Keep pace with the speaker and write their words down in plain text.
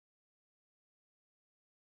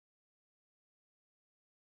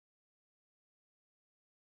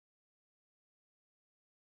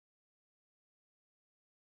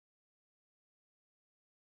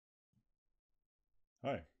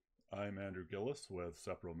Hi, I'm Andrew Gillis with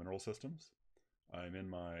Sepro Mineral Systems. I'm in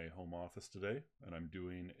my home office today and I'm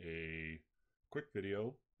doing a quick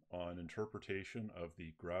video on interpretation of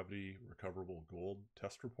the Gravity Recoverable Gold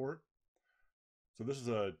test report. So this is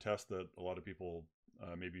a test that a lot of people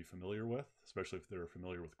may be familiar with, especially if they're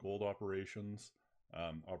familiar with gold operations,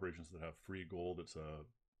 operations that have free gold. It's a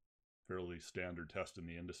fairly standard test in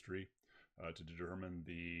the industry to determine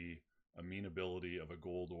the amenability of a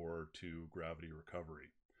gold ore to gravity recovery.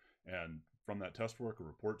 And from that test work, a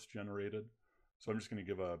report's generated. So I'm just going to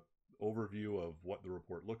give a overview of what the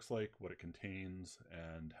report looks like, what it contains,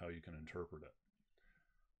 and how you can interpret it.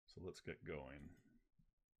 So let's get going.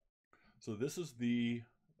 So this is the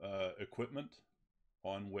equipment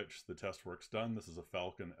on which the test work's done. This is a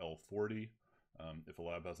Falcon L40. If a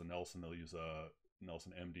lab has a Nelson, they'll use a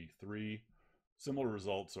Nelson MD3. Similar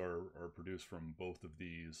results are produced from both of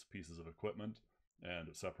these pieces of equipment. And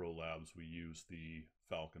at Sepro Labs, we use the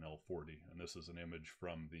Falcon L40. And this is an image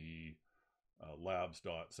from the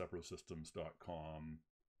labs.seprosystems.com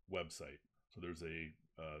website. So there's a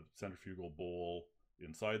centrifugal bowl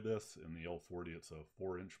inside this. In the L40, it's a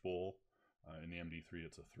 4-inch bowl. In the MD3,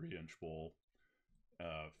 it's a 3-inch bowl.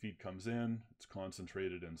 Feed comes in, it's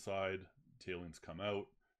concentrated inside, tailings come out,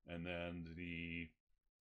 and then the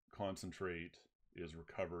concentrate is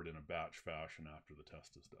recovered in a batch fashion after the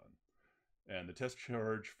test is done. And the test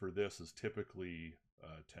charge for this is typically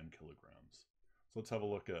 10 kilograms. So let's have a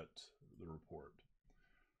look at the report.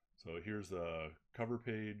 So here's the cover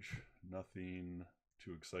page, nothing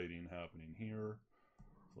too exciting happening here.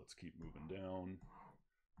 So let's keep moving down.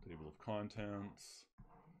 Table of contents.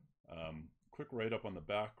 Quick write-up on the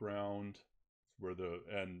background, where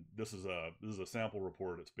this is a sample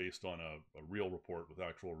report. It's based on a real report with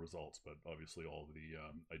actual results, but obviously all of the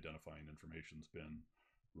identifying information's been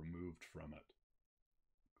removed from it.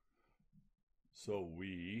 So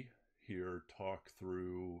we here talk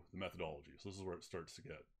through the methodology. So this is where it starts to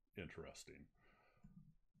get interesting.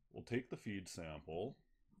 We'll take the feed sample.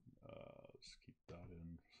 Let's keep that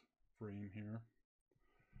in frame here.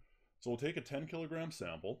 So we'll take a 10 kilogram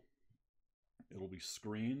sample. It'll be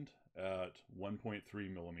screened at 1.3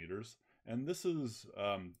 millimeters. And this is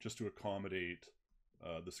just to accommodate,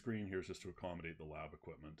 the screen here is just to accommodate the lab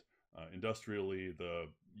equipment. Industrially, the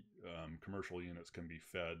commercial units can be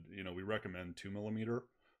fed, we recommend 2 millimeter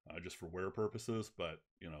just for wear purposes, but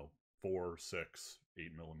 4, 6,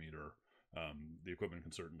 8 millimeter, the equipment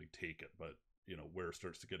can certainly take it, but wear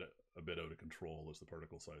starts to get a bit out of control as the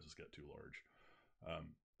particle sizes get too large.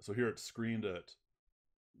 So here it's screened at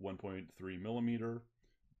 1.3 millimeter.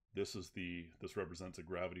 This represents a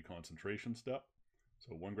gravity concentration step.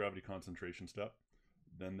 So one gravity concentration step.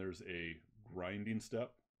 Then there's a grinding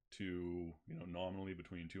step to, nominally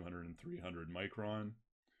between 200 and 300 micron.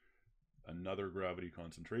 Another gravity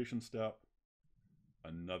concentration step.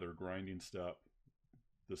 Another grinding step.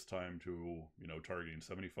 This time to, targeting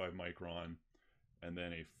 75 micron. And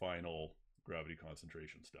then a final gravity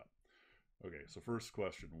concentration step. Okay, so first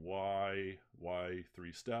question, why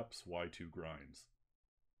 3 steps? Why 2 grinds?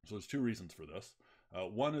 So there's 2 reasons for this.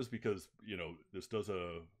 One is because, this does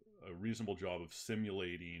a reasonable job of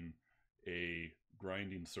simulating a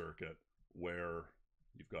grinding circuit where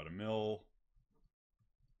you've got a mill,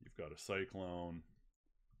 you've got a cyclone,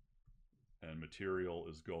 and material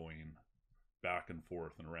is going back and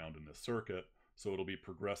forth and around in this circuit. So it'll be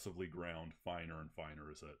progressively ground finer and finer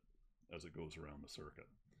as it goes around the circuit.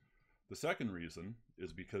 The second reason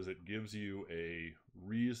is because it gives you a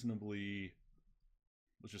reasonably,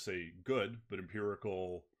 let's just say good, but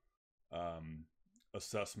empirical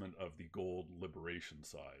assessment of the gold liberation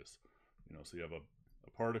size. So you have a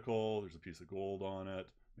particle, there's a piece of gold on it,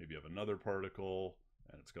 maybe you have another particle,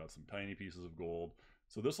 and it's got some tiny pieces of gold.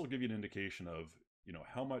 So this will give you an indication of,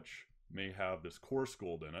 how much may have this coarse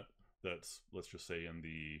gold in it that's, let's just say in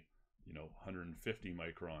the, 150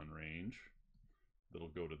 micron range. That'll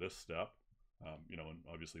go to this step, and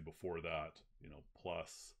obviously before that,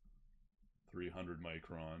 plus 300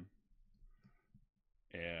 micron,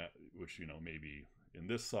 and which, maybe in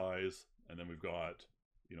this size, and then we've got,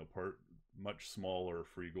 much smaller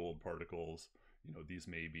free gold particles, these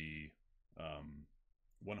may be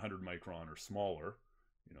 100 micron or smaller,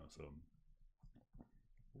 so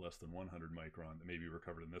less than 100 micron that may be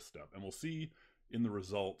recovered in this step. And we'll see in the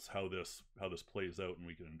results how this plays out, and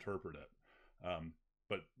we can interpret it.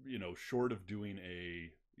 But short of doing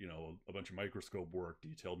a bunch of microscope work,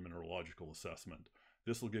 detailed mineralogical assessment,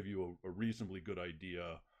 this will give you a reasonably good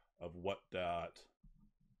idea of what that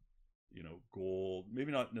gold,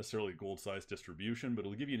 maybe not necessarily gold size distribution, but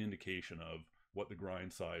it'll give you an indication of what the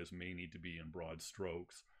grind size may need to be in broad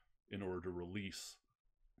strokes in order to release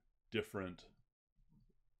different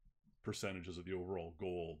percentages of the overall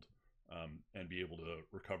gold and be able to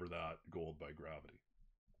recover that gold by gravity.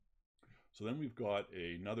 So then we've got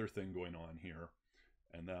another thing going on here,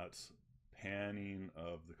 and that's panning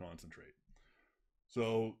of the concentrate.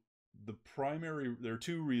 So there are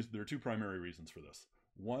two primary reasons for this.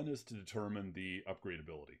 One is to determine the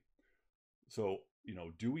upgradability. So,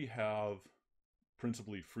 do we have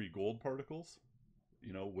principally free gold particles,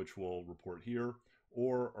 which we'll report here,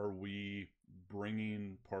 or are we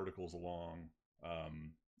bringing particles along,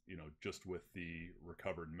 just with the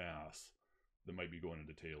recovered mass that might be going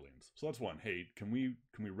into tailings? So that's one. Hey, can we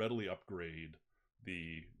readily upgrade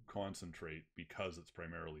the concentrate because it's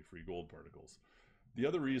primarily free gold particles? The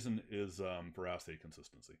other reason is for assay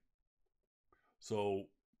consistency. So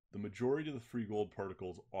the majority of the free gold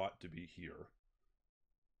particles ought to be here,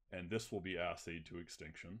 and this will be assayed to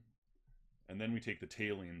extinction. And then we take the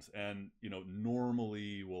tailings, and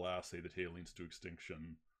normally we'll assay the tailings to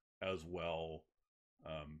extinction as well,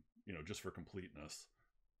 just for completeness.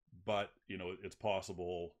 But it's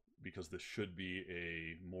possible, because this should be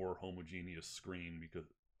a more homogeneous stream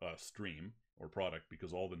or product,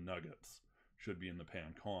 because all the nuggets should be in the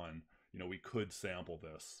pan con. We could sample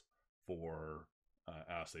this for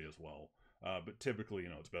assay as well, but typically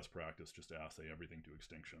it's best practice just to assay everything to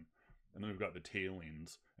extinction. And then we've got the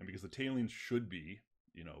tailings, and because the tailings should be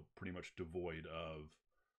pretty much devoid of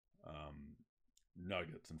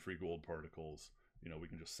nuggets and free gold particles, we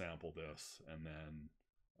can just sample this and then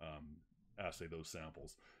assay those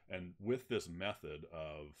samples. And with this method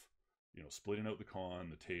of splitting out the con,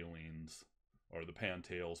 the tailings, or the pan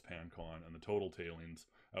tails, pan con, and the total tailings,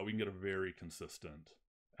 we can get a very consistent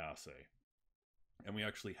assay. And we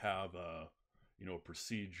actually have a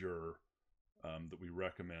procedure that we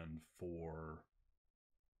recommend for,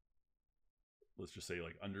 let's just say,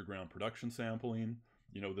 like underground production sampling,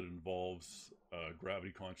 that involves a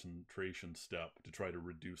gravity concentration step to try to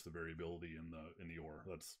reduce the variability in the ore.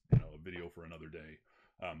 That's a video for another day.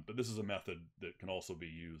 But this is a method that can also be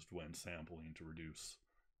used when sampling to reduce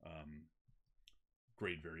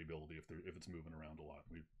grade variability if it's moving around a lot.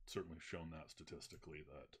 We've certainly shown that statistically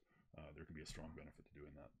that there can be a strong benefit to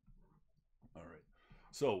doing that. All right,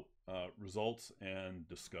 so results and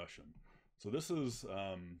discussion. So this is,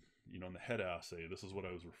 in the head assay, this is what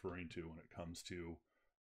I was referring to when it comes to,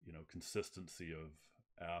 consistency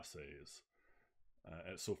of assays.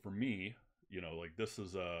 So for me, this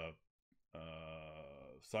is a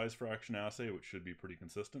size fraction assay, which should be pretty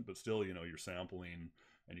consistent, but still, you're sampling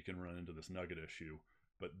and you can run into this nugget issue.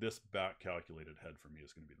 But this back calculated head for me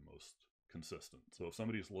is going to be the most consistent. So if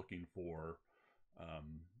somebody's looking for,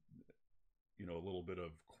 a little bit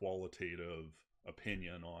of qualitative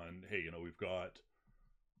opinion on, hey, we've got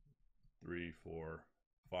 3, 4,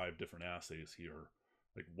 5 different assays here,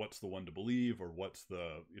 like what's the one to believe, or what's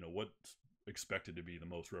the, what's expected to be the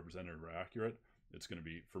most representative or accurate, it's going to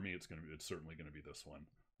be, for me, it's certainly going to be this one,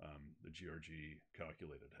 the GRG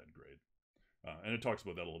calculated head grade. And it talks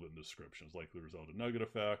about that a little bit in the description. It's likely result of nugget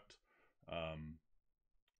effect, and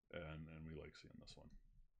we like seeing this one.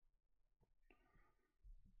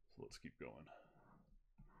 So let's keep going.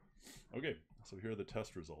 Okay, so here are the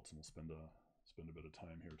test results, and we'll spend a bit of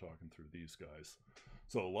time here talking through these guys.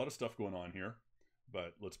 So a lot of stuff going on here,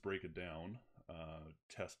 but let's break it down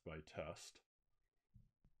test by test.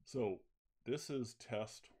 So this is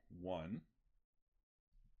test 1.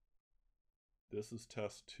 This is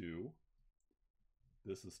test 2.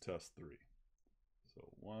 This is test 3. So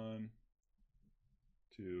 1,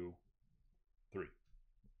 2, 3.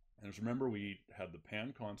 And just remember, we had the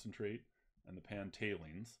pan concentrate and the pan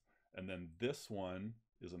tailings, and then this one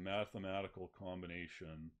is a mathematical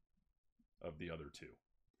combination of the other two.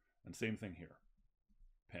 And same thing here.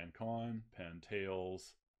 Pan con, pan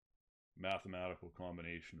tails, mathematical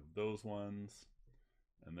combination of those ones,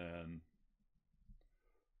 and then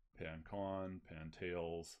pan con, pan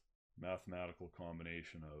tails, mathematical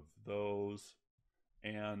combination of those,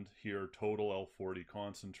 and here total L40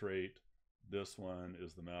 concentrate. This one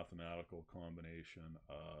is the mathematical combination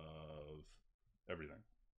of everything,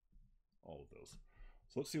 all of those.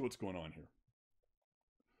 So let's see what's going on here.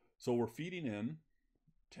 So we're feeding in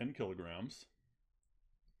 10 kilograms,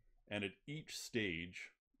 and at each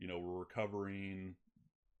stage, we're recovering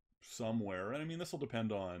somewhere. And I mean, this will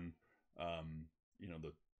depend on,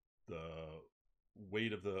 the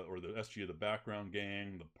weight of the SG of the background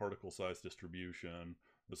gang, the particle size distribution,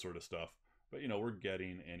 the sort of stuff. But, we're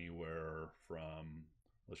getting anywhere from,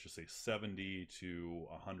 let's just say 70 to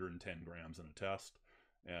 110 grams in a test.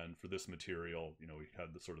 And for this material, we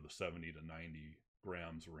had the sort of the 70 to 90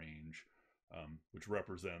 grams range, which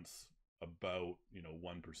represents about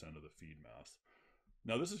 1% of the feed mass.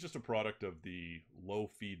 Now this is just a product of the low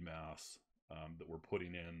feed mass that we're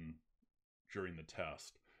putting in during the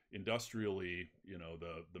test. Industrially,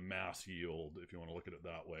 the mass yield, if you want to look at it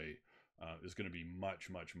that way, is going to be much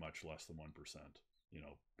less than 1%.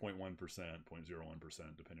 0.1%,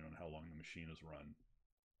 0.01%, depending on how long the machine is run.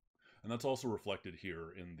 And that's also reflected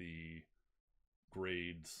here in the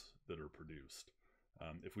grades that are produced.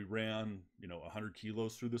 If we ran, 100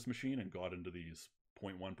 kilos through this machine and got into these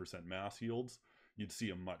 0.1% mass yields, you'd see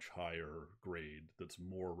a much higher grade that's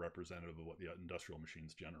more representative of what the industrial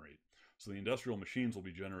machines generate. So the industrial machines will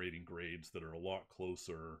be generating grades that are a lot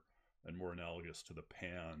closer and more analogous to the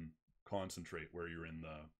pan concentrate, where you're in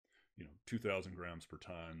the 2,000 grams per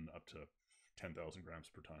ton up to 10,000 grams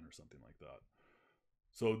per ton or something like that.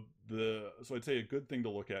 So I'd say a good thing to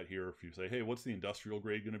look at here, if you say, hey, what's the industrial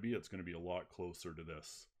grade going to be? It's going to be a lot closer to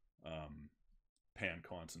this pan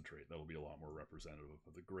concentrate. That'll be a lot more representative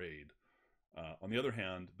of the grade. On the other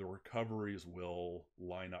hand, the recoveries will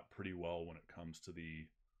line up pretty well when it comes to the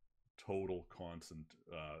total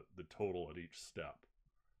the total at each step.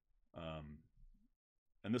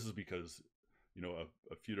 And this is because,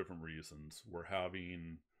 a few different reasons. We're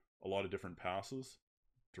having a lot of different passes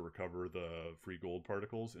to recover the free gold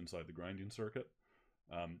particles inside the grinding circuit.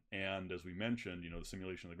 And as we mentioned, the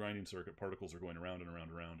simulation of the grinding circuit, particles are going around and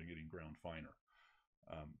around and getting ground finer.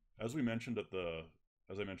 As I mentioned at the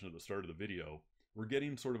start of the video, we're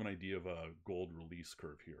getting sort of an idea of a gold release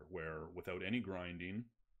curve here, where without any grinding,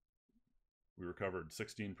 we recovered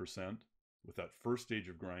 16%. With that first stage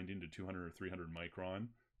of grinding to 200 or 300 micron,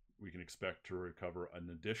 we can expect to recover an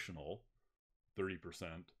additional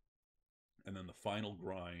 30%. And then the final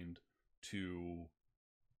grind to,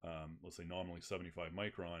 let's say nominally 75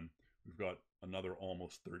 micron, we've got another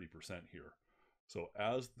almost 30% here. So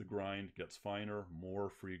as the grind gets finer, more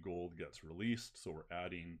free gold gets released. So we're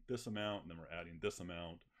adding this amount, and then we're adding this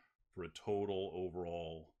amount for a total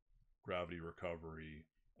overall gravity recovery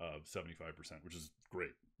of 75%, which is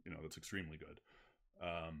great. That's extremely good.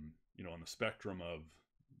 On the spectrum of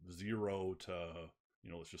 0 to,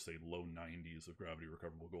 let's just say low 90s of gravity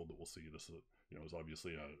recoverable gold that we'll see, this is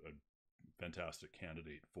obviously a fantastic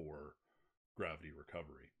candidate for gravity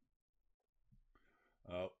recovery.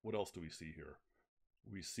 What else do we see here?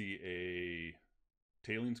 We see a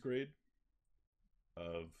tailings grade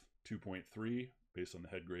of 2.3 based on the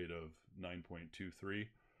head grade of 9.23.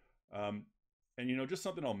 And just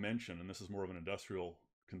something I'll mention, and this is more of an industrial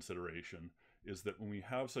consideration, is that when we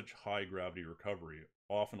have such high gravity recovery,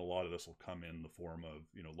 often a lot of this will come in the form of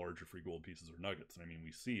larger free gold pieces or nuggets. And I mean,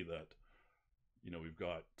 we see that we've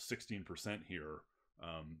got 16% here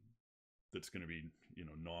that's going to be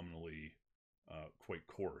nominally quite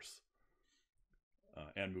coarse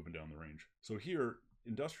and moving down the range. So here,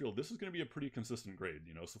 industrial, this is going to be a pretty consistent grade.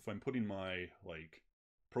 So if I'm putting my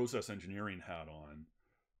process engineering hat on,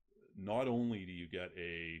 not only do you get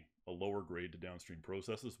a lower grade to downstream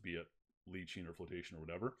processes, be it leaching or flotation or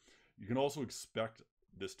whatever, you can also expect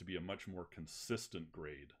this to be a much more consistent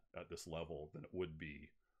grade at this level than it would be.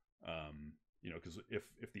 Because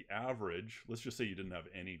if the average, let's just say you didn't have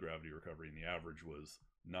any gravity recovery and the average was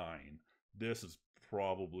 9, this is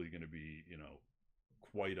probably going to be,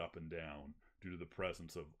 quite up and down due to the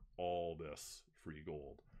presence of all this free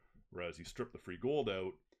gold. Whereas you strip the free gold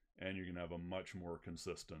out and you're going to have a much more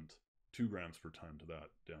consistent 2 grams per ton to that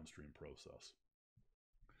downstream process.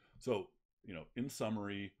 So, in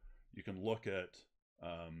summary, you can look at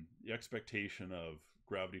the expectation of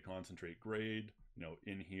gravity concentrate grade,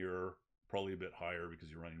 in here, probably a bit higher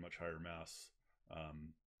because you're running much higher mass,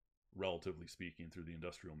 relatively speaking, through the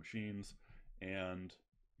industrial machines, and,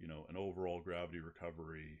 an overall gravity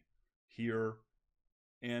recovery here.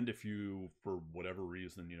 And if you, for whatever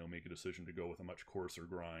reason, make a decision to go with a much coarser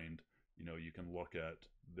grind, you can look at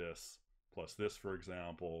this plus this, for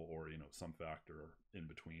example, or, some factor in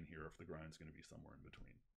between here if the grind's going to be somewhere in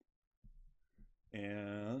between.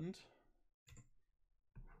 And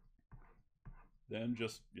then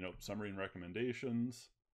just, summary and recommendations.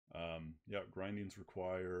 Grinding's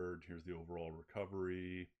required. Here's the overall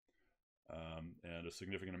recovery, and a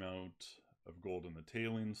significant amount of gold in the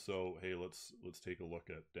tailings. So, hey, let's take a look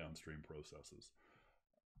at downstream processes.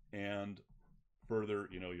 And further,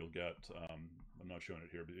 you'll get, I'm not showing it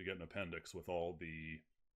here, but you get an appendix with all the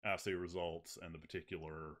assay results and the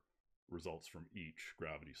particular results from each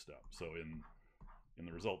gravity step. So in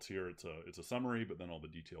the results here, it's a summary, but then all the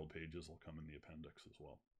detailed pages will come in the appendix as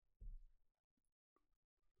well.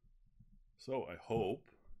 So I hope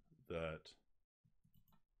that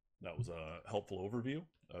was a helpful overview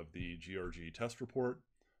of the GRG test report.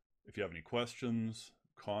 If you have any questions,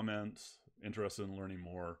 comments, interested in learning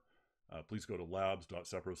more, please go to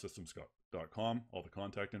labs.seprosystems.com. All the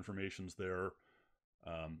contact information's there.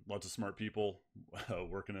 Lots of smart people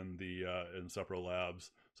working in the in Sepro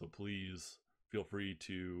Labs, so please feel free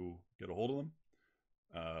to get a hold of them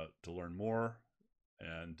to learn more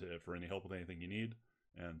and for any help with anything you need.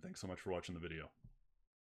 And thanks so much for watching the video.